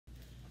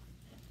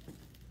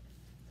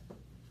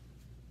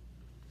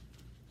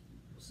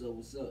What's up?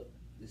 What's up?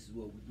 This is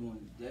what we're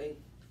doing today.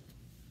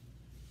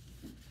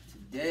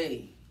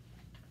 Today,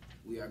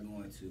 we are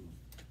going to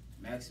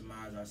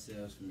maximize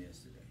ourselves from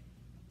yesterday.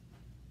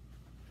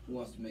 Who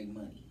wants to make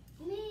money?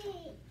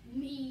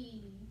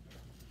 Me.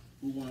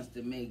 Who wants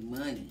to make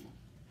money?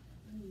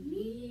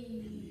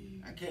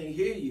 Me. I can't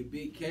hear you,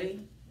 Big K.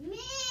 Me.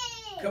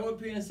 Come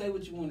up here and say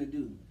what you want to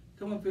do.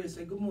 Come up here and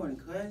say, good morning,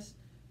 class.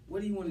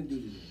 What do you want to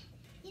do today?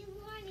 Good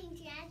morning,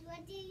 class.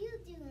 What do you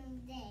do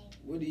today?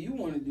 What do you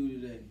want to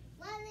do today?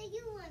 What do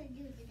you want to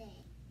do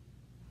today?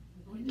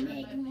 I'm going to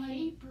Make write my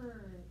money.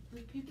 paper. The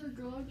paper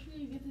girl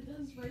tree, get the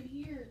dust right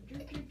here.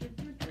 Drip, drip, drip,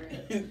 drip,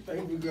 drip.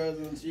 Paper girls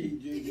on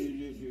cheese. Drip, drip,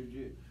 drip, drip,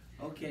 drip.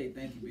 Okay,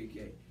 thank you, Big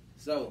K.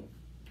 So,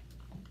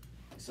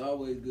 it's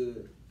always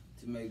good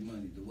to make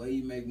money. The way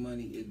you make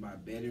money is by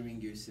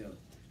bettering yourself.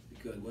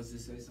 Because what's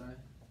this say, Si?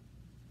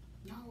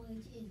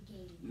 Knowledge is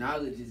gained.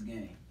 Knowledge is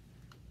gained.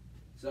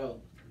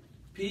 So,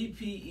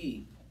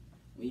 PPE.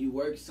 When you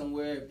work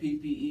somewhere,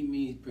 PPE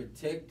means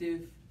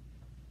protective.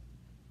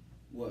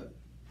 What?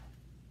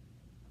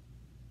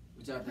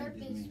 What y'all think this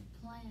Purpose means?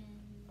 plan.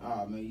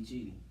 Oh man, you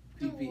cheating.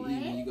 PPE What?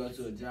 when you go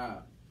to a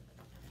job.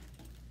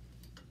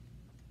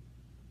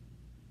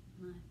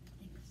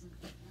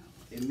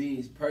 It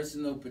means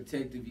personal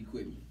protective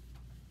equipment.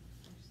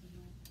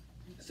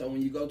 So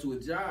when you go to a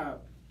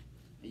job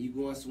and you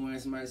go somewhere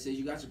and somebody says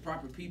you got your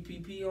proper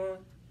PPE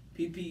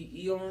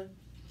on,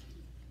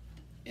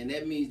 and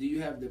that means do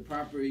you have the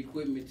proper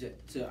equipment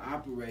to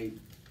operate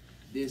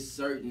this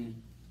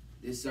certain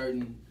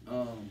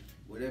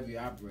whatever you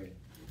operate,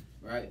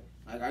 right?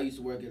 Like I used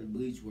to work at a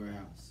bleach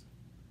warehouse.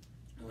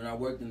 And when I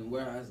worked in the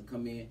warehouse to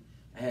come in,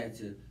 I had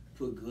to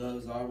put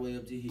gloves all the way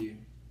up to here.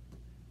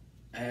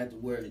 I had to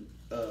wear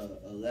a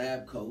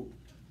lab coat,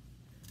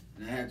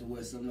 and I had to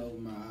wear something over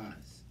my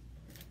eyes.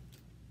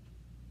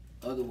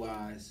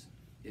 Otherwise,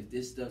 if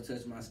this stuff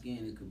touched my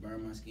skin, it could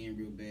burn my skin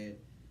real bad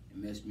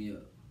and mess me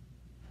up.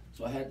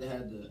 So I had to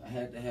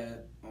have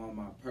on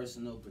my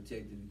personal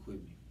protective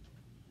equipment,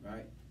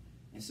 right?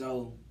 And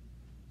so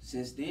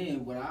since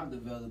then, what I've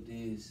developed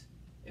is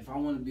if I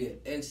want to be an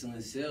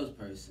excellent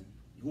salesperson,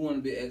 who want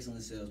to be an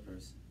excellent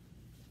salesperson?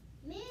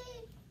 Me.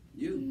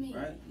 You, Me.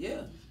 right?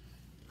 Yeah.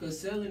 Because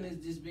selling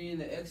is just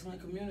being an excellent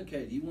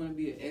communicator. You want to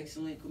be an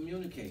excellent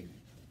communicator.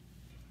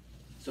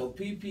 So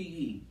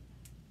PPE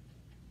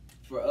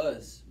for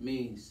us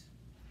means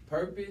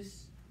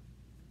purpose,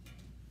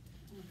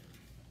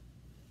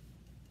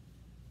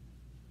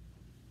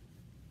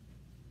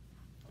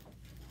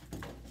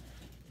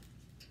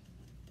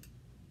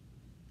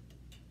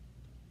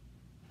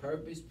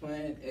 purpose,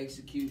 plan,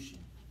 execution.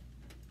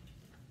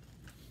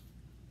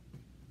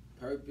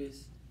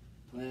 Purpose,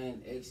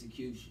 plan,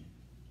 execution.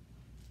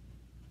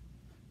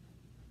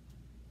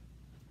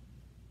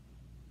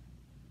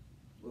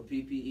 What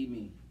PPE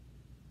mean?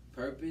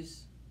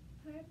 Purpose,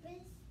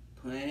 Purpose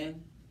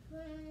plan,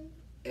 plan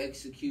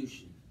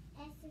execution.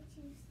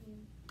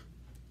 execution.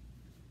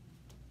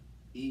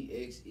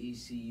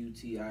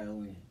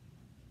 EXECUTION.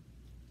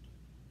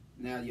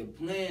 Now your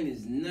plan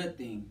is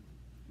nothing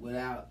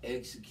without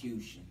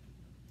execution.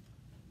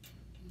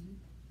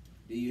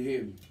 Do you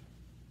hear me?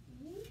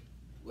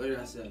 What did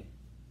I say?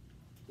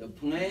 The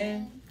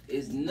plan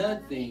is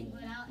nothing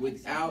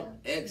without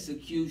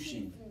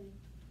execution.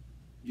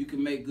 You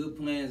can make good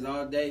plans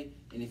all day,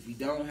 and if you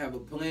don't have a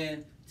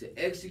plan to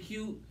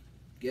execute,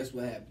 guess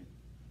what happened?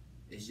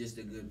 It's just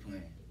a good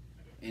plan,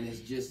 and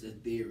it's just a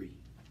theory.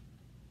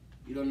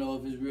 You don't know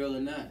if it's real or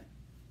not.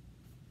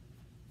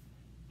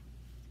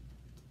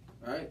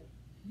 Right?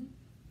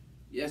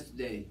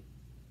 Yesterday,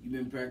 you've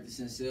been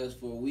practicing sales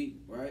for a week,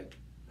 right?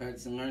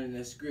 Practicing learning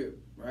that script,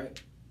 right?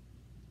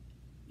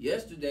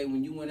 Yesterday,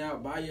 when you went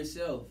out by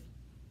yourself,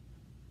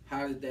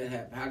 how did that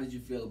happen? How did you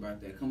feel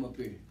about that? Come up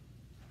here.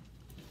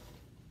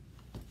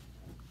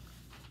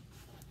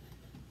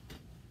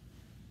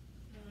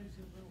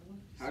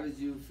 How did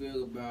you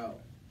feel about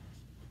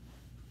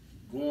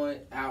going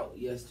out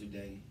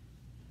yesterday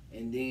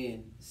and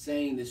then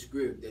saying the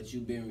script that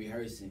you've been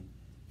rehearsing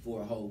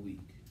for a whole week?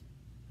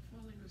 I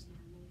felt like it was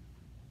normal.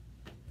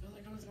 I felt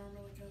like I was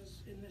normal like I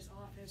was in this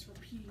office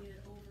repeating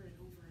it over and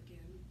over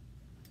again.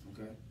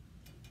 Okay.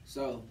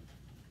 So,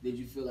 did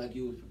you feel like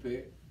you was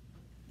prepared?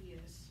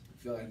 Yes.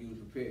 Feel like you was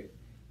prepared.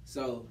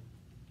 So,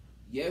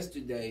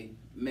 yesterday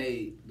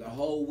made the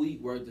whole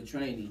week worth of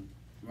training,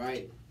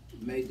 right?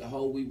 Made the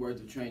whole week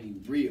worth of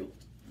training real,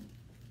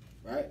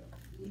 right?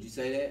 Would you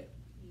say that?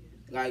 Yeah.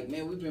 Like,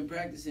 man, we've been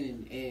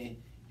practicing, and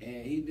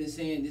he's been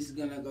saying this is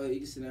gonna go. You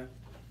can sit down.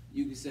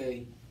 You can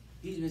say,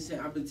 he's been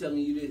saying, I've been telling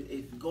you this.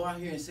 If you go out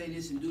here and say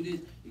this and do this,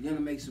 you're gonna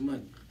make some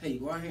money. Hey, you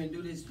go out here and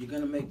do this, you're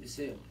gonna make the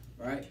sale,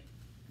 right?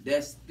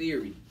 That's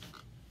theory.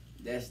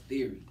 That's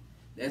theory.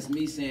 That's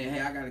me saying, hey,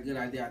 I got a good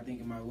idea. I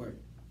think it might work.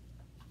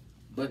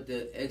 But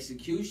the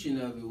execution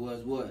of it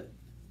was what?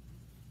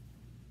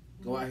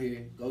 Go out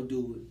here, go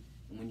do it.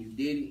 And when you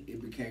did it,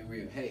 it became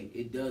real. Hey,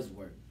 it does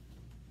work.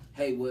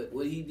 Hey,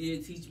 what he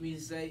did teach me to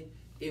say,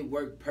 it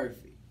worked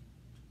perfect.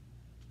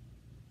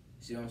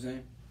 See what I'm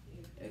saying?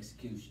 Yeah.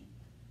 Execution.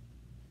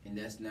 And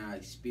that's now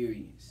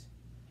experience.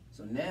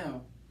 So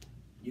now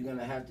you're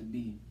gonna have to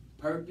be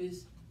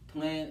purpose,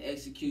 plan,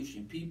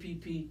 execution.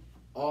 PPP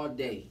all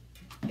day,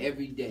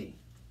 every day.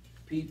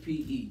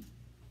 PPE.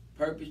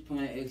 Purpose,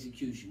 plan,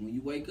 execution. When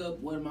you wake up,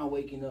 what am I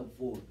waking up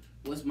for?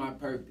 What's my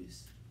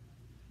purpose?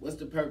 What's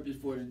the purpose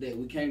for today?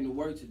 We came to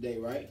work today,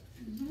 right?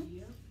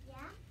 Yep.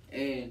 Yeah.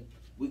 And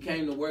we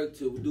came to work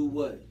to do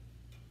what?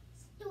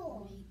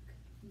 Store.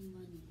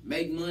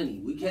 Make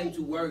money. We came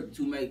to work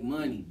to make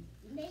money.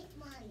 Make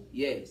money.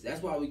 Yes,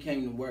 that's why we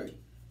came to work.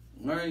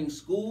 Learning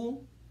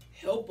school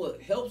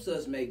helps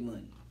us make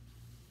money.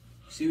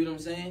 See what I'm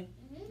saying?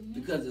 Mm-hmm.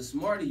 Because the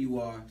smarter you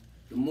are,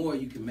 the more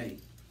you can make.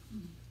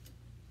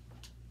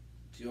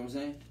 See what I'm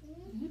saying?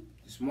 Mm-hmm.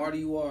 The smarter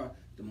you are,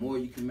 the more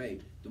you can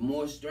make. The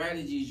more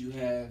strategies you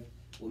have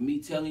with me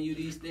telling you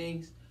these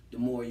things, the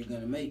more you're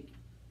going to make.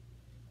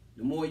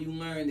 The more you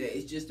learn that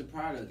it's just a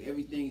product.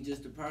 Everything is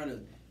just a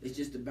product. It's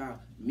just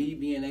about me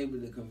being able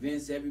to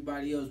convince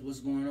everybody else what's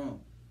going on.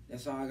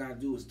 That's all I got to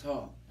do is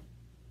talk.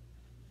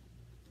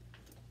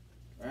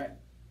 Right?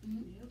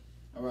 Yep.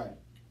 All right.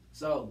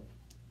 So,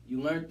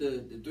 you learned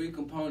the 3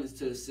 components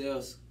to a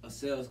sales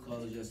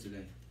close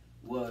yesterday.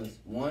 Was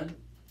 1,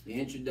 the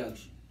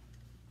introduction.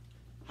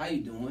 How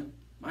you doing?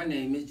 My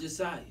name is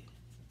Josiah.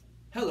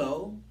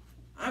 Hello,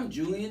 I'm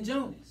Julian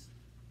Jonas.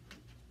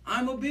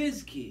 I'm a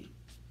biz kid.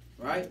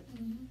 Right?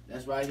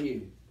 That's right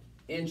here.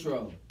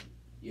 Intro.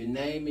 Your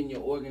name and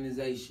your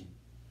organization.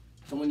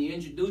 So when you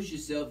introduce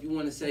yourself, you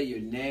want to say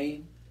your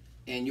name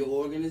and your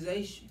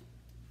organization.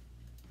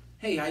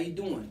 Hey, how you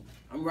doing?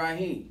 I'm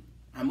Raheem.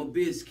 I'm a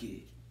biz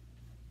kid.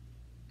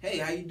 Hey,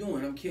 how you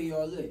doing? I'm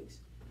KR Licks.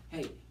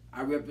 Hey,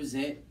 I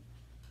represent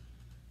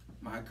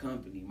my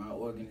company, my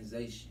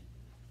organization.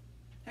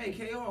 Hey,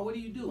 KR, what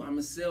do you do? I'm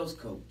a sales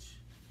coach.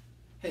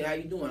 Hey, how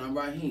you doing? I'm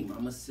Raheem.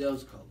 I'm a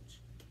sales coach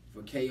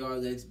for KR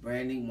Licks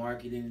Branding,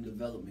 Marketing, and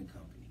Development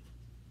Company.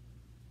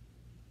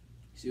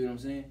 See what I'm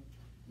saying?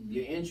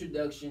 Your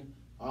introduction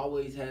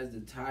always has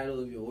the title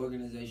of your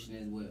organization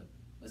as well.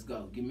 Let's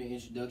go. Give me an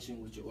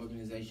introduction with your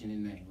organization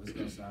and name. Let's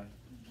go, Si.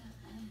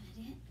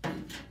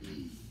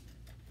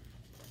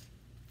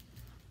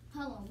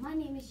 Hello, my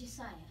name is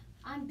Josiah.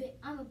 I'm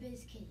a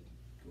biz kid.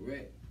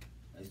 Correct.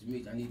 Nice to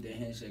meet you. I need that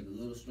handshake a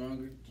little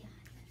stronger.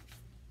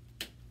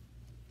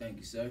 Thank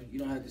you, sir. You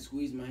don't have to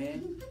squeeze my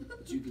hand,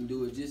 but you can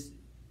do it just...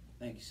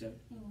 Thank you, sir.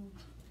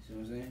 See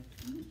what I'm saying?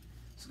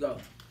 Let's go.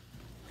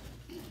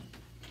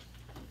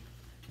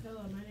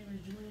 Hello, my name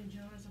is Julian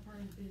Jones. I'm part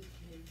of Biz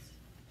Kids.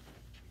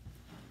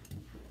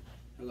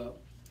 Hello.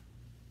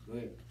 Go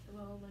ahead.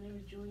 Hello, my name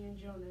is Julian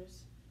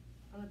Jonas.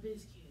 I'm a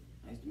Biz Kid.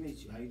 Nice to meet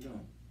you. How you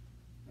doing?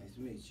 Nice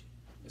to meet you.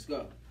 Let's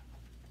go.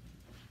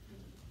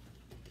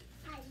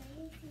 Hi,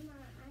 my name's Kumar.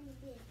 I'm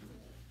a big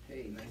kid.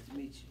 Hey, nice to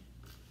meet you.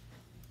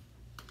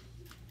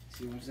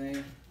 See what I'm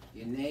saying?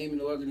 Your name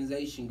and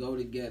organization go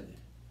together.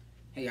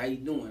 Hey, how you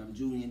doing? I'm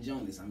Julian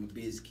Jonas. I'm a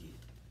biz kid.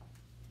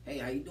 Hey,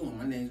 how you doing?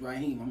 My name's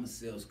Raheem. I'm a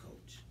sales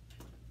coach.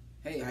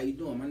 Hey, how you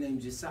doing? My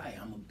name's Josiah.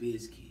 I'm a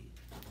biz kid.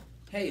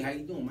 Hey, how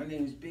you doing? My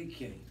name is Big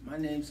K. My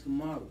name's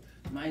Kamara.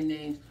 My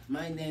name's,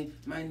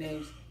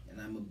 and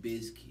I'm a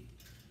biz kid.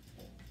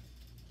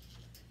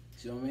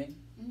 See what I mean?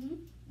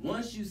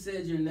 Once you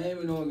said your name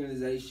and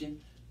organization,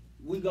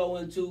 we go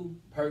into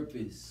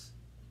purpose.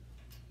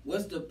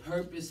 What's the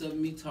purpose of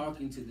me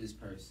talking to this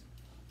person?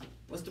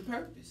 What's the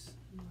purpose?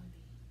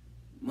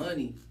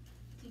 Money.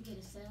 To get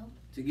a sale?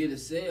 To get a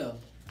sale.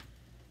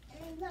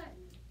 And learn.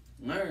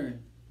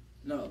 Learn.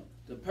 No.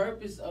 The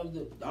purpose of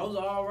those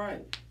are all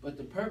right. But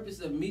the purpose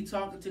of me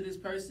talking to this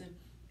person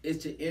is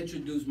to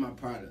introduce my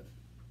product.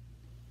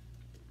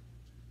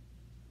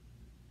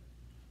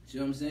 See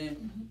what I'm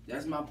saying?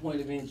 That's my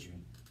point of entry.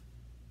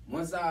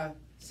 Once I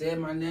said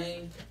my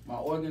name, my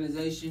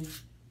organization,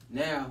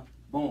 now,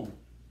 boom.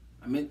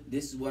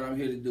 This is what I'm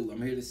here to do.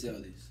 I'm here to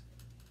sell this.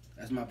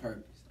 That's my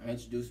purpose. I'm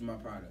introducing my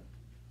product.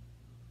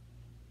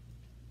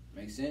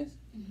 Make sense?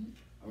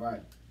 All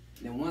right.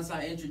 Then once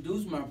I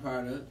introduce my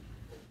product,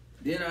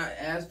 then I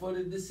ask for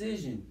the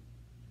decision.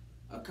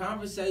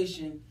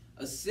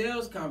 A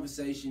sales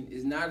conversation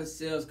is not a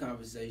sales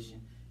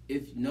conversation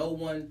if no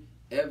one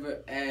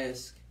ever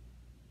asks,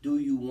 do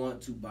you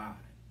want to buy?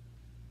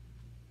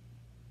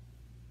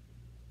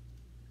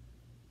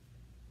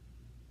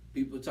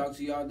 People talk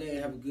to you all day and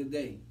have a good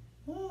day.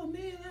 Oh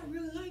man, I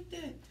really like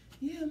that.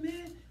 Yeah,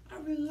 man, I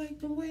really like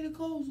the way the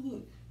clothes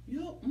look.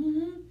 Yup,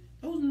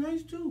 those are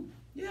nice too.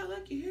 Yeah, I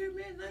like your hair,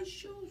 man. Nice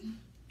shoes.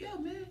 Yeah,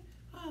 man.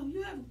 Oh,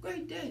 you have a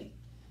great day.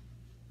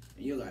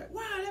 And you're like,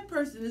 wow, that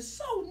person is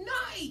so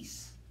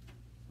nice.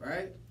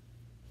 Right?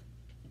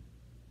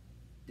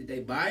 Did they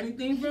buy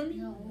anything from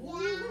you?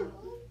 Yeah.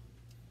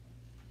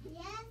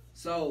 Yes.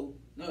 So,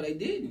 no, they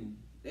didn't.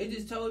 They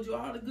just told you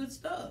all the good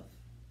stuff.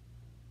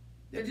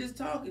 They're just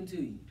talking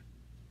to you.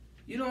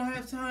 You don't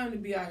have time to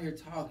be out here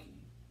talking.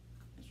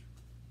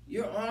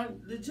 You're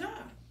on the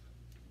job.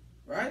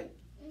 Right?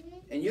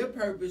 And your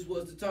purpose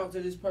was to talk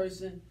to this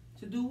person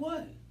to do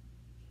what?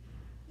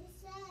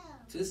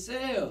 To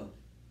sell.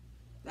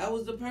 That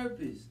was the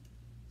purpose.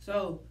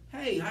 So,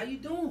 hey, how you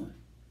doing?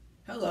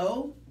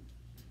 Hello.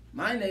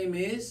 My name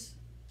is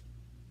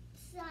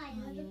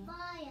Sire the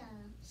fire.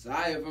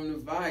 Sire from the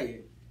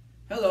fire.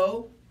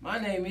 Hello, my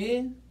name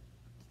is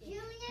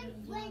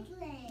Julian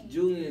Franklin.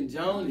 Julian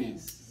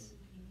Jonas.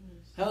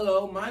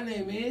 Hello, my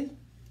name is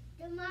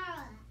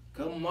Tomorrow.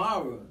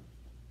 Kamara.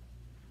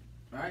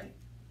 Right?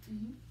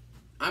 Mhm.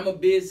 I'm a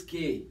biz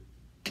kid.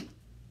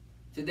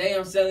 Today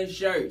I'm selling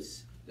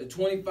shirts. They're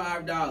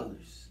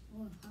 $25.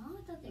 Well, I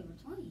thought they were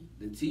 20.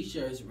 The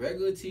t-shirts,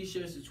 regular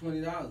t-shirts are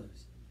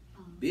 $20.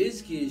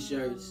 Biz kid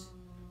shirts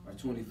are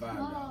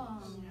 $25.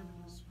 Oh.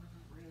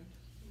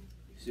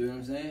 See what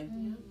I'm saying?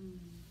 Mm.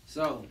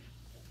 So,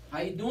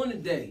 how you doing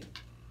today?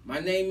 My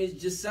name is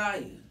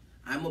Josiah.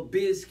 I'm a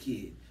biz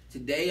kid.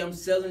 Today I'm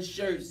selling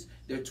shirts.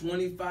 They're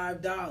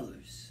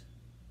 $25.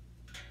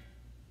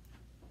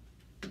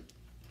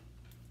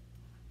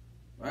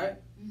 Right?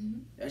 Mm-hmm.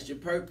 That's your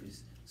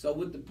purpose. So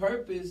with the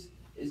purpose,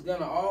 it's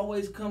gonna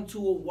always come to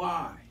a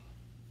why.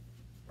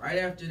 Right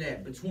after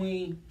that,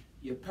 between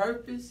your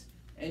purpose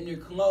and your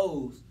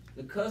clothes,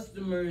 the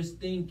customer is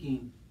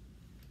thinking,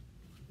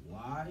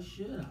 why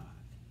should I?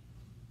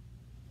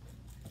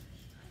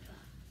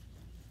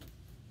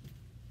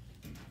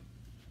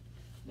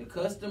 The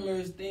customer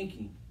is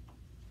thinking,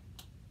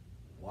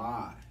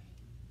 why?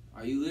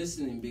 Are you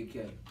listening, Big K?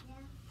 Yeah.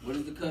 What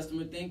is the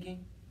customer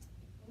thinking?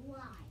 Why?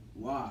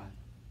 Why?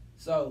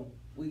 So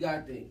we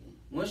got the,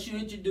 once you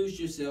introduce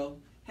yourself,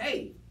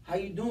 hey, how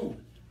you doing?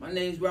 My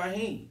name's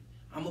Raheem.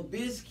 I'm a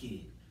biz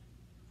kid.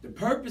 The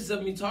purpose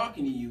of me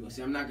talking to you,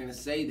 see, I'm not gonna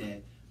say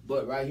that,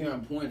 but right here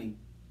I'm pointing.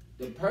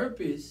 The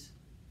purpose,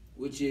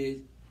 which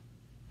is,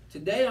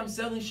 today I'm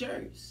selling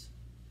shirts.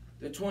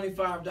 They're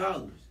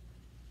 $25.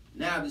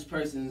 Now this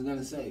person is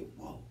gonna say,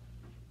 whoa,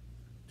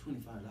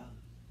 $25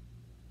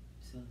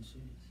 selling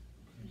shirts.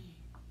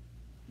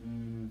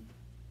 Okay.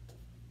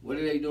 What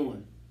are they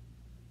doing?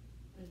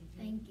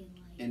 Thinking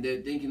like, And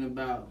they're thinking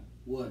about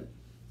what?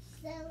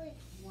 Sell it.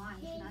 why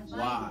should I buy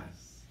Why?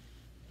 this?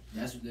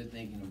 That's what they're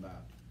thinking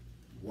about.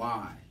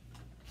 Why?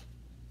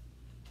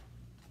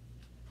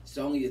 It's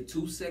only a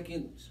 2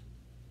 seconds.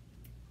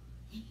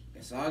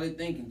 That's all they're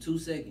thinking, 2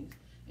 seconds.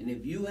 And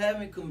if you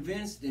haven't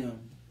convinced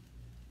them,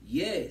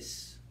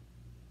 yes,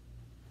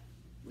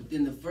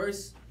 within the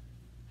first,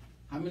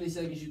 how many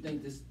seconds you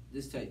think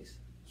this takes?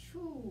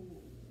 True.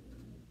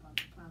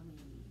 Probably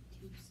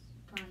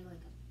probably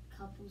like a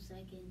couple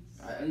seconds.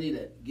 I need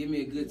to give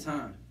me a good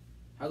time.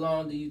 How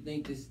long do you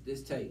think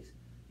this takes?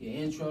 Your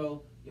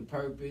intro, your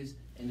purpose,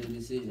 and the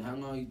decision. How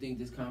long do you think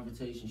this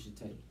conversation should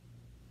take?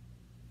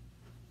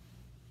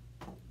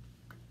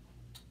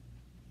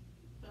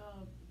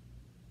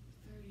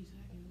 30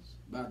 seconds.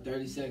 About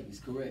 30 seconds,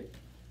 correct.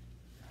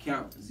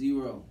 Count,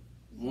 0,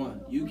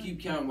 1. You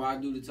keep counting while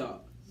I do the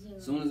talk. 0.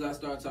 As soon as I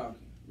start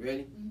talking.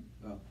 Ready?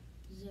 0.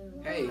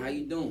 Hey, how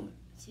you doing?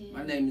 2.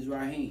 My name is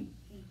Raheem.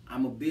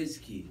 I'm a biz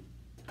kid.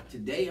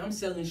 Today I'm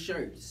selling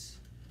shirts.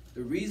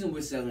 The reason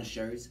we're selling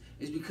shirts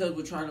is because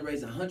we're trying to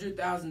raise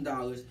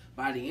 $100,000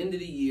 by the end of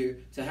the year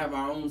to have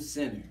our own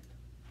center.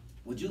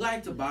 Would you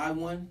like to buy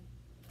one?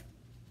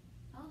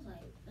 I was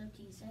like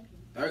 13 seconds.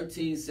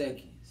 13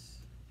 seconds.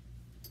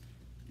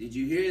 Did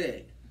you hear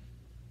that?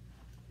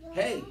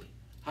 Hey,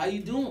 how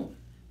you doing?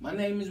 My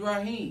name is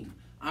Raheem.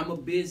 I'm a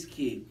biz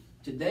kid.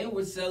 Today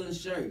we're selling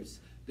shirts.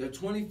 They're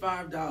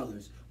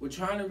 $25. We're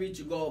trying to reach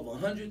a goal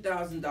of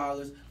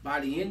 $100,000 by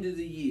the end of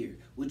the year.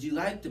 Would you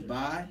like to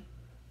buy?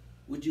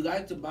 Would you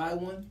like to buy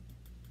one?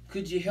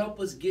 Could you help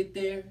us get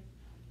there?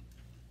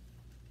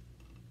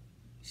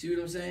 See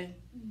what I'm saying?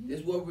 Mm-hmm.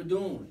 That's what we're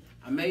doing.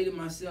 I made it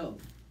myself.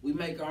 We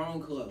make our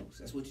own clothes.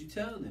 That's what you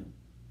tell them.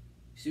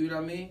 See what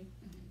I mean?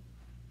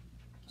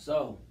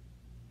 So,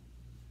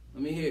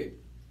 let me hear it.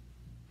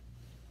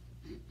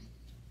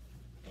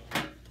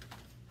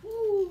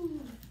 Woo.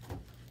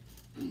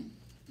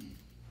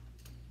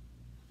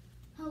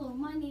 Hello,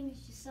 my name is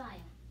Josiah.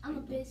 I'm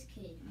a biz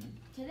kid.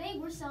 Today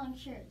we're selling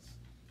shirts.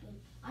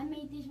 I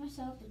made these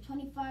myself. They're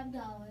 $25.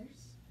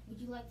 Would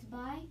you like to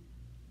buy?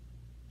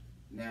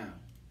 Now,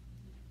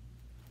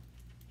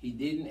 he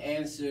didn't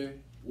answer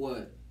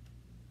what?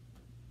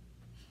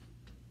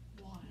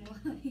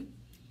 Why?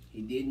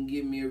 He didn't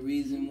give me a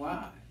reason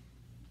why.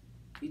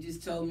 He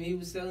just told me he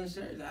was selling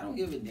shirts. I don't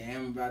give a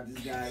damn about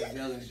this guy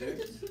selling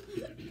shirts.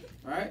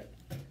 Right?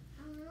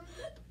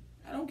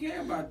 I don't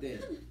care about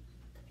that.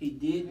 He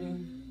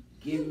didn't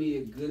give me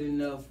a good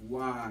enough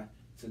why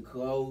to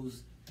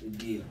close the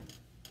deal.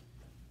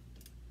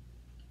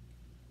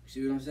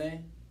 See what I'm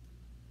saying?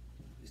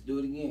 Let's do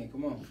it again.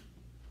 Come on.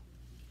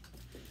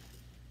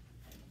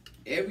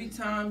 Every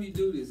time you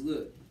do this,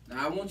 look.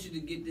 Now I want you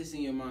to get this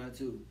in your mind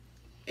too.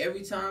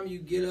 Every time you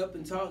get up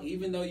and talk,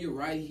 even though you're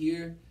right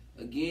here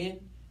again,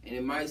 and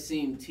it might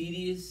seem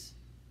tedious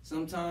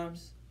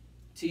sometimes.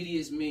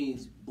 Tedious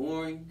means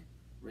boring,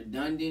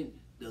 redundant,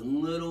 the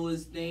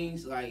littlest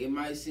things. Like it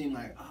might seem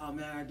like, oh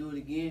man, I do it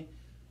again.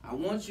 I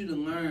want you to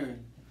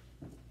learn.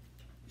 You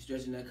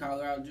stretching that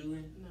collar out,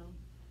 Julian? No.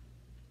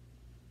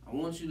 I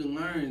want you to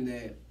learn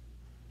that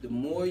the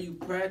more you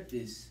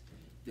practice,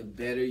 the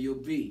better you'll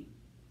be.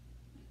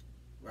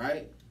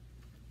 Right?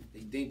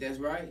 You think that's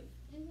right?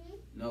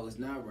 No, it's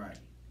not right.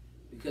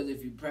 Because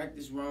if you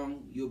practice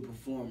wrong, you'll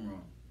perform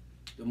wrong.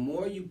 The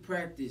more you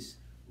practice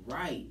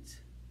right,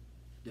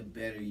 the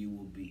better you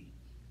will be.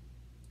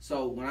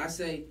 So when I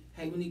say,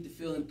 hey, we need to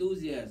feel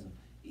enthusiasm,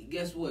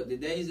 guess what? The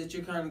days that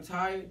you're kind of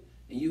tired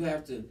and you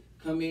have to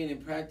come in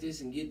and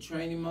practice and get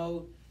training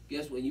mode,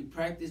 guess what? You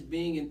practice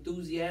being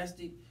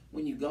enthusiastic.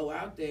 When you go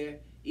out there,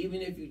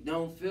 even if you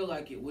don't feel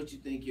like it, what you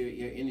think your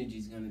energy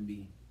is going to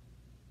be?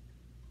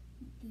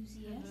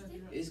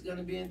 Enthusiastic? It's going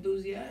to be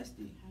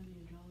enthusiastic.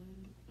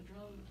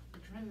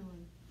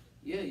 Adrenaline.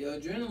 Yeah, your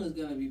adrenaline is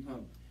going to be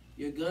pumping.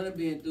 You're going to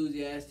be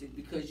enthusiastic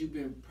because you've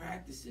been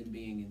practicing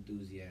being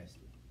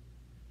enthusiastic.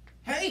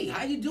 Hey,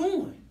 how you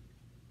doing?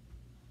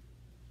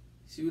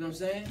 See what I'm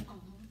saying?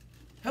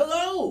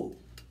 Hello.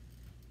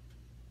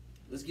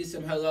 Let's get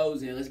some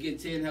hellos in. Let's get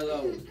 10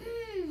 hellos.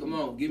 Come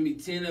on, give me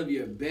 10 of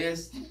your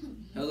best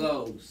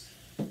hellos.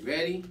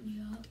 Ready?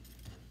 Yup.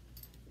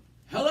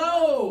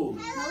 Hello.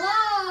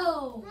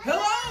 Hello.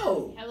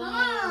 Hello.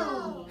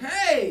 Hello.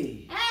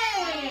 Hey.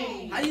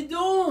 Hey. How you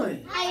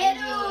doing? How you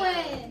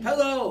doing?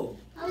 Hello.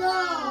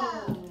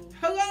 Hello.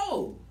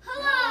 Hello.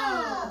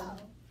 Hello.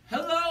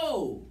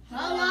 Hello.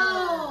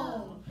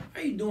 Hello.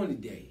 How you doing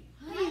today?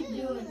 How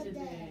you doing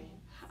today?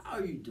 How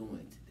are you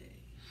doing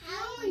today?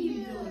 How are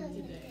you doing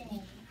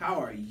today? How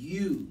are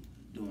you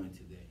doing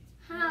today?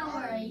 How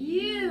are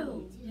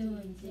you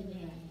doing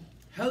today?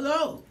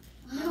 Hello.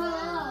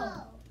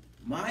 Hello.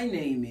 My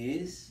name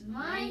is.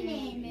 My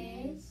name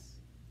is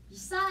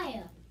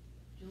Josiah.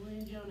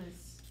 Julian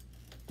Jonas.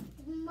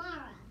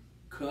 Kamara.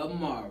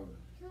 Kamara.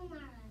 Kamara.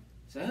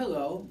 Say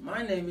hello.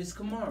 My name is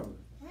Kamara.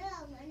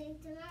 Hello, my name's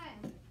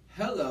Tamara.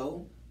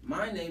 Hello.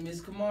 My name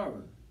is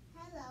Kamara.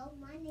 Hello,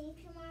 my name's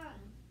Kamara.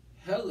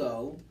 Hello.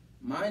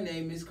 My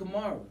name is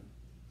Kamara.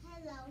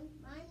 Hello,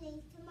 my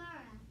name's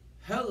Tamara.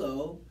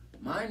 Hello.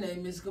 My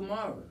name is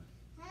Kamara.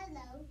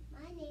 Hello,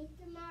 my name's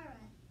Tamara.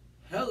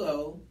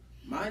 Hello.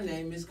 My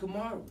name is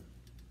Kamara.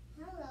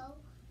 Hello,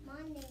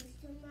 my name's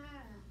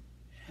Tamara.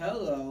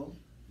 Hello.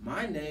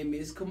 My name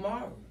is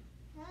Kamara.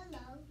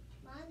 Hello,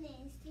 my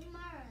name's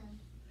Tamara.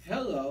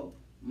 Hello.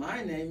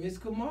 My name is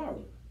Kamara.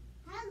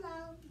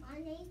 Hello, my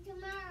name's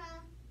Tamara.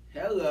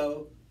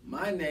 Hello.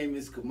 My name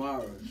is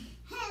Kamara.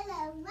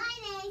 Hello, my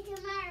name's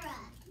Tamara.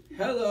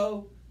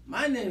 Hello.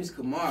 My name's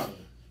Kamara.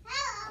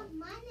 Hello,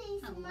 my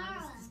name's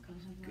Tamara.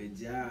 Good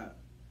job.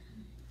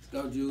 Let's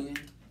go, Julian.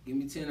 Give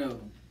me 10 of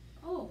them.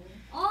 Oh,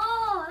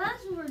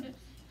 that's what we're doing.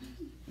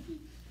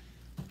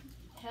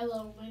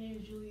 Hello, my name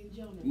is Julian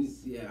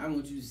Jonas. Yeah, I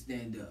want you to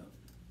stand up.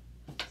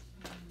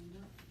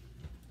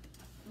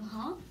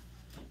 Uh-huh.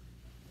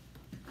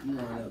 Come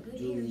on up, Good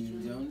Julian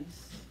ears, Jonas.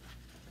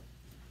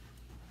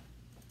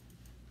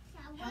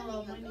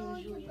 Hello, my name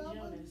is Julian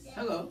Jonas.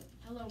 Hello.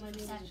 Hello, my name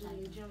is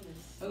Julian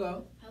Jonas.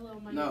 Hello. Hello,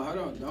 my No, name hold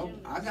is on. Julian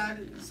Don't. Jonas. I got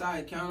it.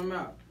 Sorry, count them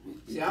out.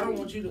 See, I don't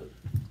want you to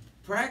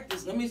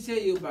practice. Let me tell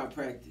you about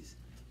practice.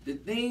 The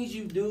things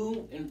you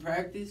do in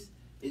practice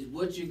is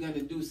what you're going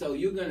to do. So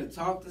you're going to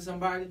talk to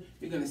somebody.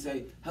 You're going to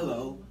say,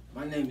 hello,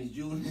 my name is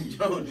Julian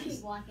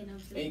Jonas. Walking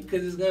up to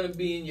Because it's going to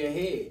be in your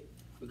head.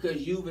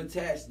 Because you've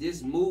attached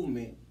this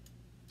movement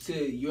to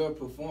your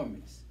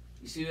performance.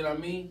 You see what I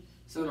mean?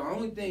 So the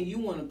only thing you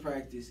want to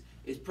practice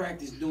is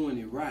practice doing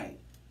it right.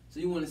 So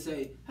you want to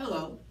say,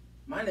 hello,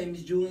 my name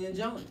is Julian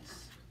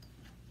Jonas.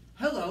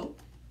 Hello,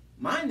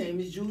 my name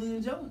is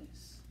Julian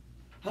Jonas.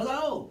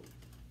 Hello,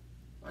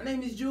 my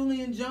name is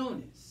Julian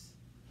Jonas.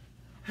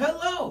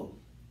 Hello,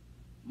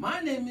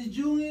 my name is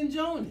Julian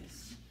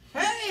Jonas.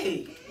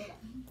 Hey,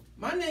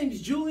 my name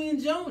is Julian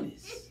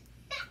Jonas.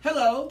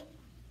 Hello,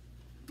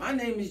 my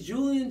name is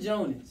Julian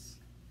Jonas.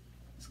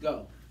 Let's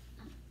go.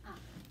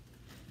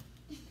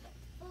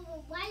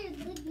 Why is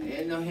good?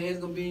 Ain't no hands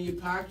gonna be in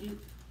your pocket.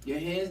 Your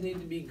hands need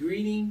to be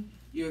greeting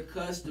your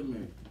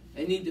customer.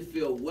 They need to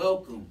feel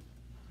welcome.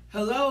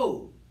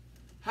 Hello,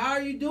 how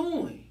are you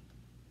doing?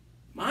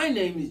 My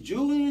name is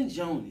Julian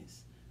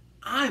Jonas.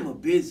 I'm a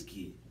biz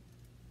kid.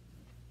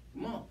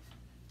 Come on.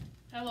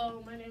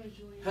 Hello, my name is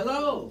Julian.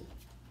 Hello.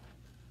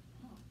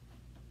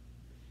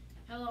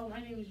 Hello,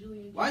 my name is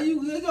Julian. Why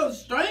you gonna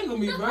strangle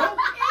me, bro?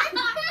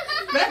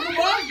 Back him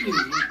off me.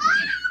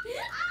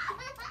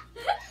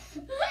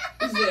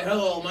 He said,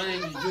 hello, my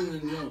name is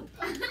Julian Jones.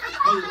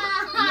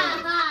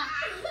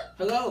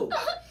 Hello.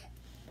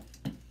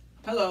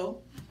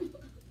 Hello.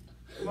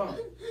 Come on.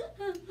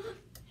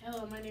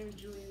 Hello, my name is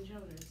Julian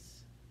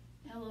Jonas.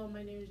 Hello,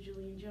 my name is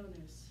Julian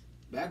Jonas.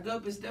 Back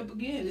up and step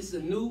again. This is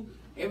a new,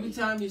 every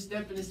time you're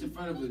stepping, it's in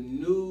front of a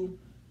new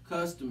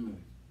customer.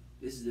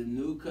 This is a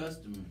new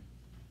customer.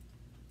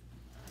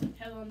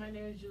 Hello, my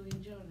name is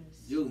Julian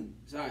Jonas. Julian,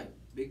 sorry,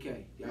 Big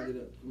K, y'all get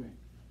up, come here.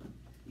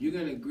 You're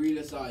gonna greet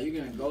us all.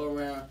 You're gonna go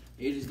around and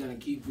you're just gonna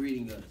keep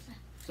greeting us.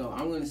 So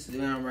I'm gonna sit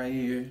down right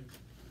here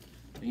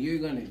and you're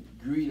gonna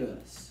greet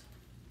us.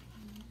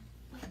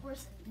 Wait, we're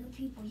some new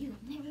people you've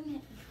never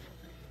met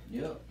before.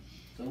 Yep.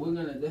 So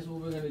that's what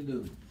we're gonna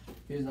do.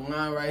 Here's the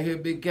line right here,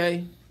 Big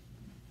K.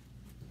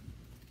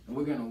 And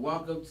we're gonna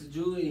walk up to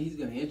Julian and he's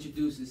gonna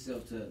introduce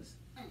himself to us.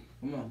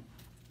 Come on.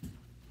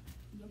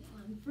 You're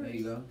on There first.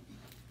 you go.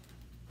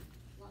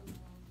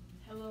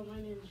 Hello, my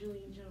name is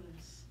Julian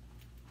Jonas.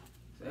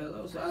 Say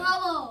hello, Si.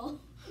 Hello.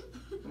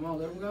 Come on,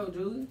 let him go,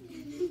 Julian.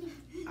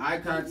 Eye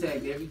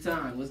contact every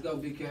time. Let's go,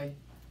 BK.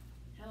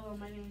 Hello,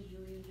 my name is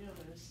Julian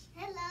Jonas.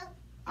 Hello.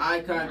 Eye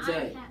I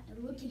contact. have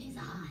to look in his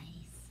eyes.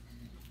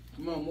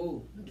 Come on,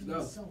 move. Look Let's in go.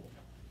 his soul.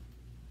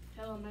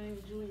 Hello, my name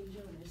is Julian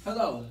Jonas.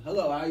 Hello,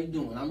 hello. How you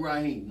doing? I'm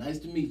Raheem. Nice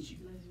to meet you.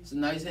 It's a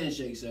nice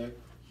handshake, sir.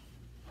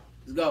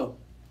 Let's go.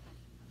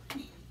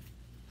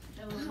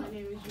 Hello, my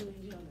name is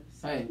Julian Jonas.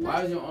 Hey,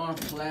 why is your arm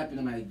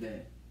flapping like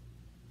that?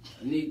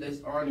 I need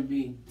this arm to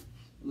be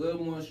a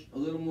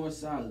little more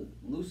solid.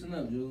 Loosen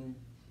up, Julian.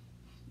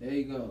 There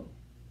you go.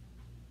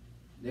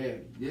 There.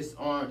 This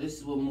arm, this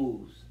is what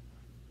moves.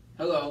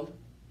 Hello.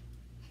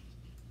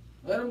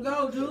 Let him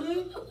go,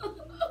 Julian.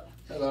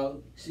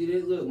 Hello. See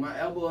this? Look, my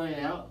elbow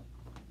ain't out.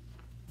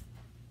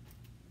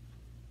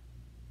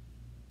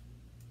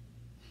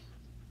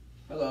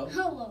 Hello.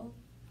 Hello.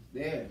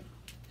 There.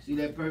 See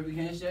that perfect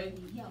handshake?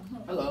 Yo,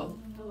 Hello.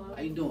 Hello,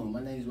 How you doing?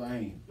 My name's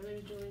Raheem. my name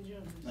is Julian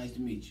Jonas. Nice to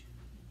meet you.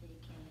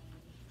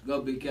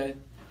 Go, BK.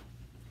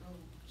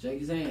 Shake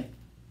his hand.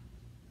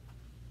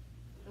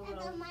 Hello,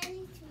 Hello. my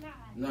name's Tamara.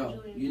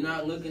 No, you're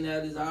not looking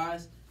at his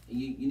eyes. And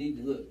you need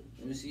to look.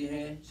 Let me see your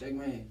hand. Shake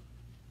my hand.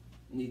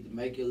 You need to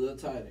make it a little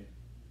tighter.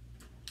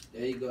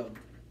 There you go.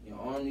 Your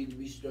arm needs to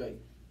be straight.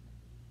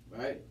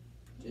 Right?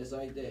 Just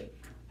like that.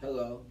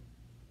 Hello.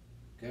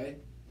 Okay?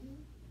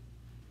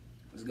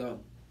 Let's go.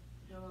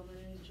 Hello, my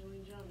name is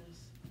Julian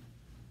Jonas.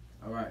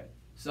 All right.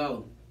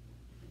 So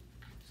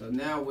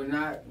now we're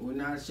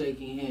not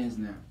shaking hands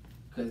now.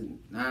 Cause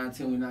 9 out of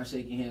 10 we're not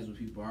shaking hands with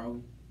people, are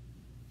we?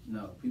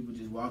 No. People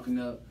just walking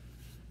up,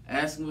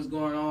 asking what's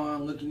going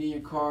on, looking in your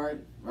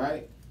card,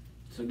 right?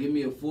 So give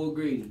me a full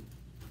greeting.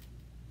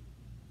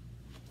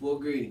 Full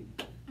greeting.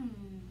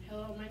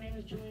 Hello, my name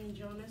is Julian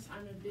Jonas.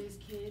 I'm a biz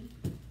kid,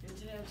 and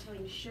today I'm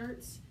selling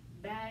shirts,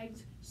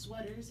 bags,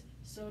 sweaters,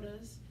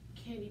 sodas,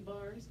 candy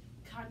bars,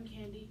 cotton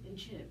candy, and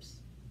chips.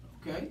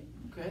 Okay.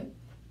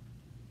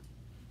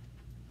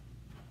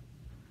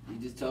 He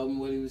just told me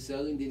what he was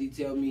selling. Did he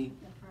tell me?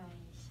 The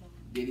price.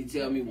 Did he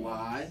tell me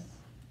why?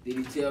 Did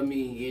he tell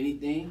me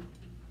anything?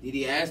 Did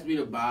he ask me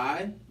to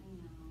buy? No.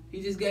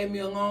 He just gave me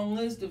a long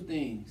list of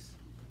things.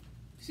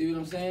 See what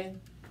I'm saying?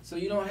 So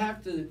you don't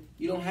have to,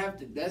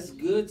 that's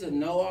good to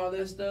know all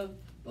that stuff,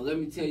 but let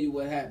me tell you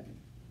what happened.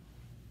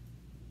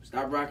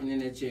 Stop rocking in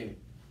that chair.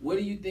 What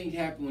do you think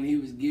happened when he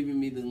was giving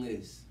me the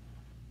list?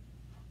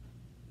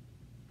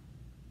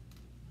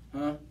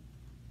 Huh?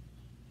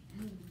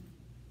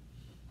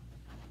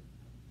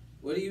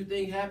 What do you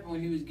think happened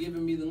when he was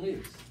giving me the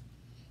list?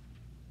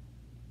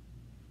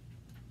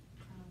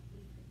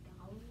 Probably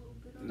forgot a little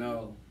bit of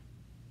No.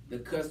 The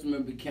customer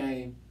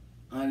became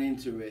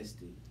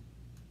uninterested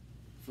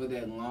for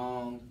that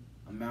long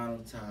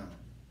amount of time.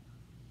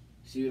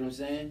 See what I'm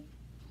saying?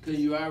 Because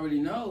you already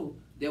know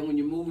that when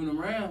you're moving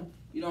around,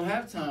 you don't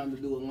have time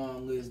to do a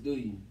long list, do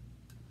you?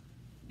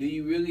 Do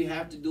you really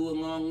have to do a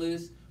long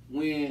list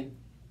when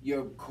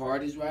your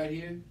card is right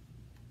here?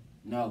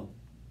 No,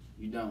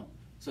 you don't.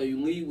 So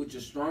you lead with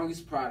your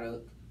strongest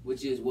product,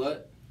 which is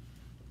what?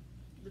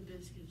 The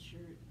biscuit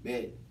shirt.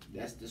 Bet.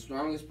 That's the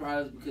strongest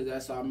product because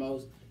that's our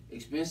most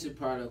expensive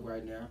product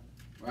right now,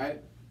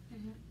 right?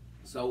 Mhm.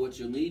 So what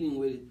you're leading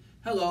with,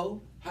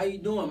 hello, how you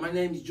doing? My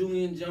name is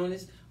Julian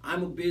Jonas.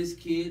 I'm a biz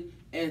kid,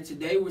 and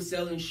today we're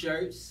selling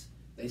shirts.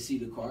 They see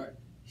the cart.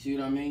 See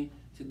what I mean?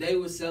 Today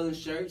we're selling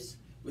shirts.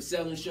 We're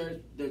selling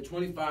shirts. They're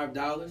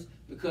 $25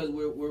 because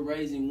we're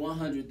raising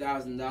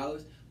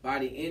 $100,000 by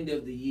the end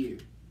of the year.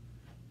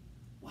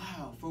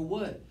 Wow, for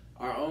what?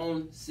 Our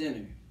own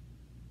center.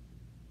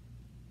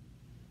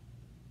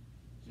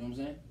 See what I'm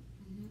saying?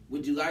 Mhm.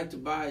 Would you like to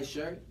buy a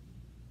shirt?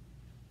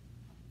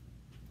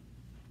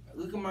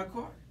 Look at my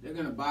cart. They're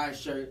gonna buy a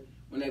shirt.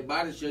 When they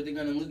buy the shirt, they're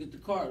gonna look at the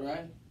cart,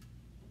 right?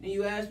 And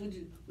you ask, would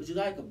you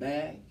like a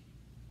bag?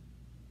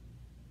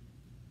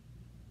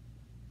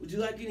 Would you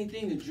like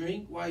anything to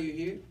drink while you're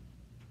here?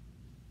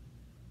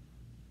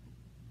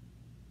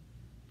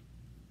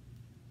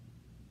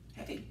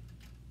 Hey,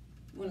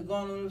 you wanna go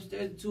on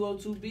upstairs to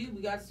 202B?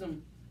 We got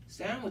some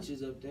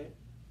sandwiches up there.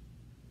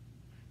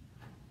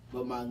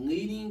 But my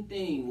leading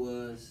thing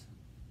was,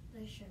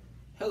 The shirt.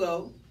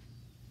 hello,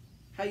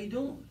 how you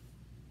doing?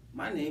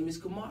 My name is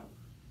Kamara.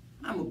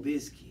 I'm a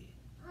biz kid.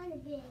 I'm a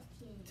big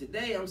kid.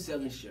 Today I'm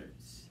selling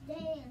shirts.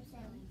 Today I'm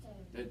selling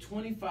shirts. They're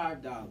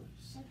 $25.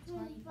 That's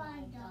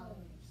 $25.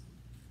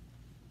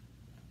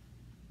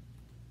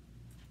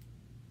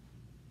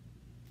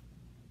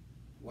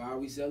 Why are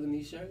we selling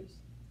these shirts?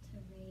 To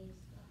raise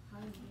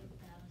 $100,000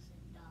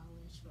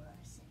 for our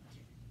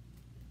center.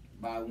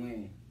 By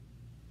when?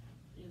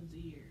 End of the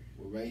year.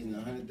 We're raising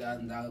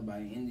 $100,000 by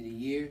the end of the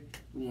year.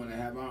 We want to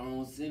have our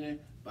own center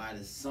by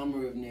the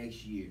summer of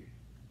next year.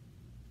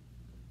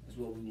 That's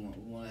what we want.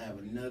 We want to have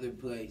another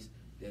place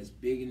that's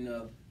big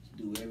enough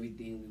to do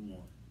everything we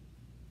want.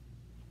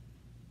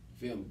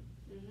 Feel me?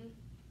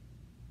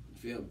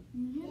 Feel me?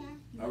 Mm-hmm.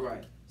 Yeah. All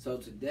right. So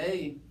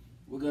today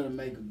we're gonna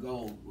make a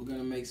goal. We're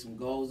gonna make some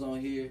goals on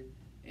here,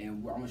 and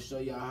I'm gonna show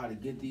y'all how to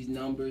get these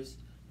numbers.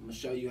 I'm gonna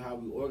show you how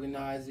we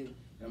organize it, and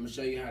I'm gonna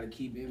show you how to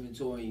keep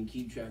inventory and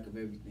keep track of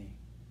everything.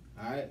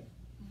 All right?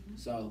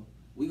 So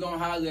we gonna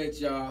holler at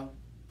y'all.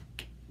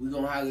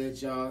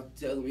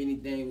 Tell them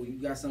anything.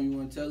 You got something you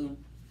wanna tell them?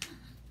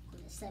 Go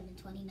to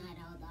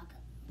 729.com.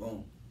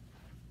 Boom.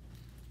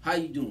 How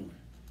you doing?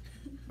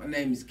 My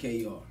name is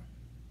KR.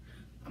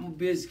 I'm a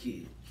biz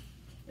kid,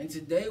 and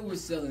today we're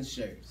selling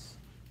shirts.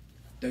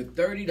 They're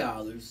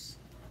 $30.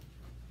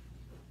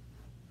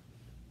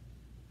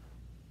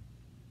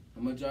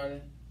 How much are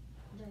they?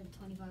 They're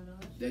 $25.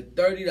 They're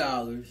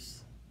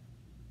 $30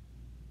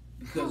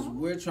 because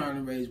we're trying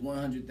to raise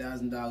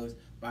 $100,000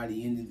 by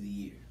the end of the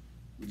year.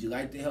 Would you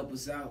like to help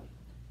us out?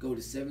 Go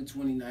to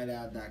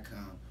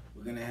 720nightout.com.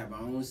 We're going to have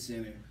our own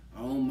center,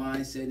 our own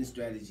mindset and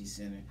strategy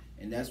center,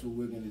 and that's what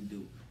we're going to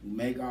do. We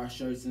make our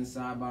shirts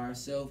inside by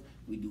ourselves.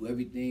 We do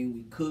everything.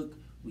 We cook,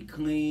 we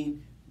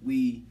clean,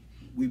 we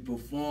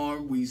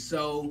perform, we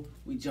sew,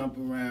 we jump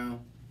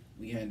around,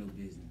 we handle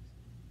business.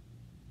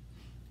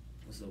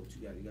 What's up? What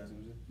you got? You got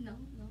something to say? No,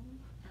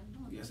 I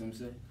don't. You got something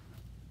to say?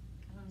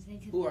 I don't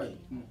say Who are you?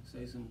 Come on,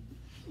 say something.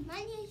 My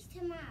name's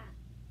Tamara.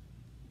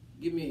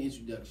 Give me an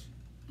introduction.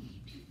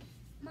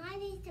 My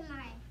name's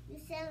Tamara. You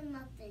sell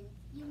nothing.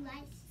 You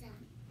like stuff.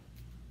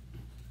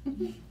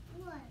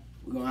 What?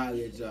 We're gonna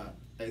holler at y'all.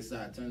 Hey, Si,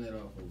 turn that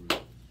off over there.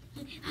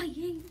 I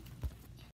ain't.